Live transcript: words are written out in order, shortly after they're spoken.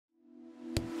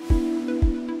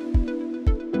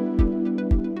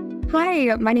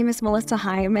Hi, my name is Melissa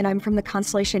Heim, and I'm from the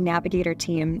Constellation Navigator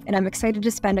team, and I'm excited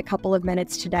to spend a couple of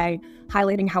minutes today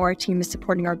highlighting how our team is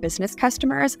supporting our business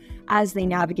customers as they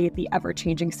navigate the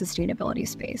ever-changing sustainability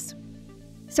space.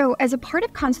 So, as a part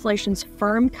of Constellation's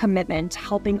firm commitment to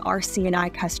helping our C&I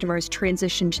customers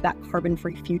transition to that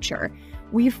carbon-free future,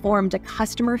 we've formed a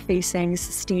customer-facing,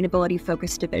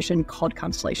 sustainability-focused division called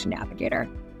Constellation Navigator.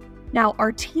 Now,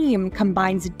 our team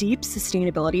combines deep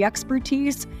sustainability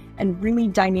expertise and really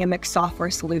dynamic software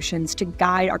solutions to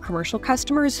guide our commercial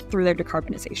customers through their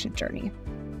decarbonization journey.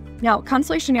 Now,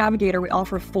 Constellation Navigator, we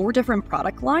offer 4 different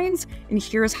product lines, and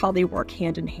here's how they work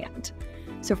hand in hand.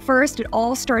 So first, it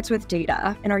all starts with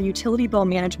data, and our utility bill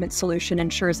management solution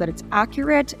ensures that it's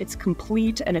accurate, it's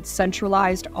complete, and it's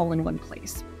centralized all in one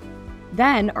place.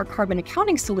 Then, our carbon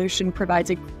accounting solution provides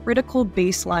a critical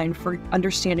baseline for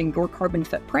understanding your carbon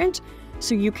footprint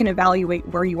so you can evaluate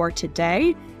where you are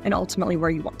today and ultimately where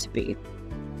you want to be.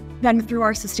 Then, through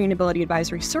our sustainability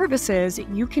advisory services,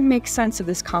 you can make sense of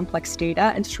this complex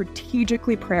data and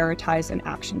strategically prioritize an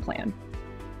action plan.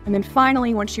 And then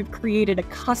finally, once you've created a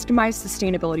customized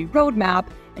sustainability roadmap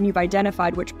and you've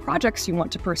identified which projects you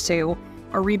want to pursue,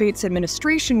 our rebates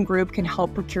administration group can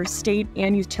help procure state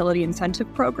and utility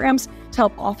incentive programs to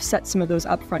help offset some of those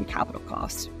upfront capital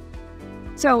costs.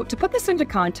 So to put this into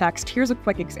context, here's a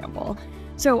quick example.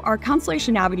 So our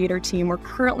Constellation Navigator team, we're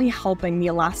currently helping the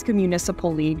Alaska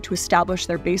Municipal League to establish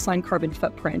their baseline carbon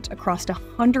footprint across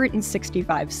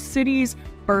 165 cities,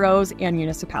 boroughs, and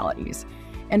municipalities.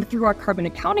 And through our carbon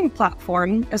accounting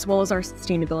platform, as well as our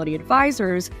sustainability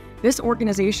advisors, this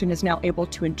organization is now able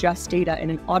to ingest data in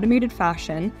an automated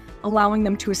fashion, allowing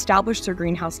them to establish their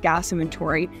greenhouse gas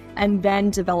inventory and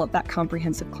then develop that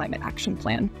comprehensive climate action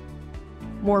plan.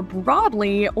 More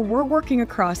broadly, we're working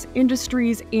across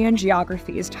industries and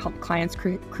geographies to help clients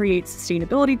create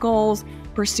sustainability goals,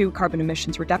 pursue carbon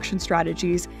emissions reduction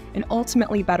strategies, and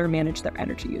ultimately better manage their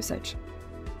energy usage.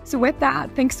 So with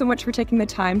that, thanks so much for taking the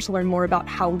time to learn more about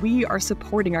how we are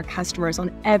supporting our customers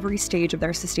on every stage of their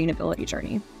sustainability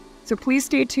journey. So please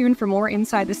stay tuned for more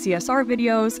Inside the CSR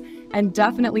videos, and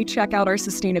definitely check out our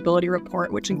sustainability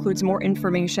report, which includes more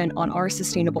information on our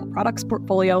sustainable products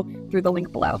portfolio through the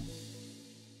link below.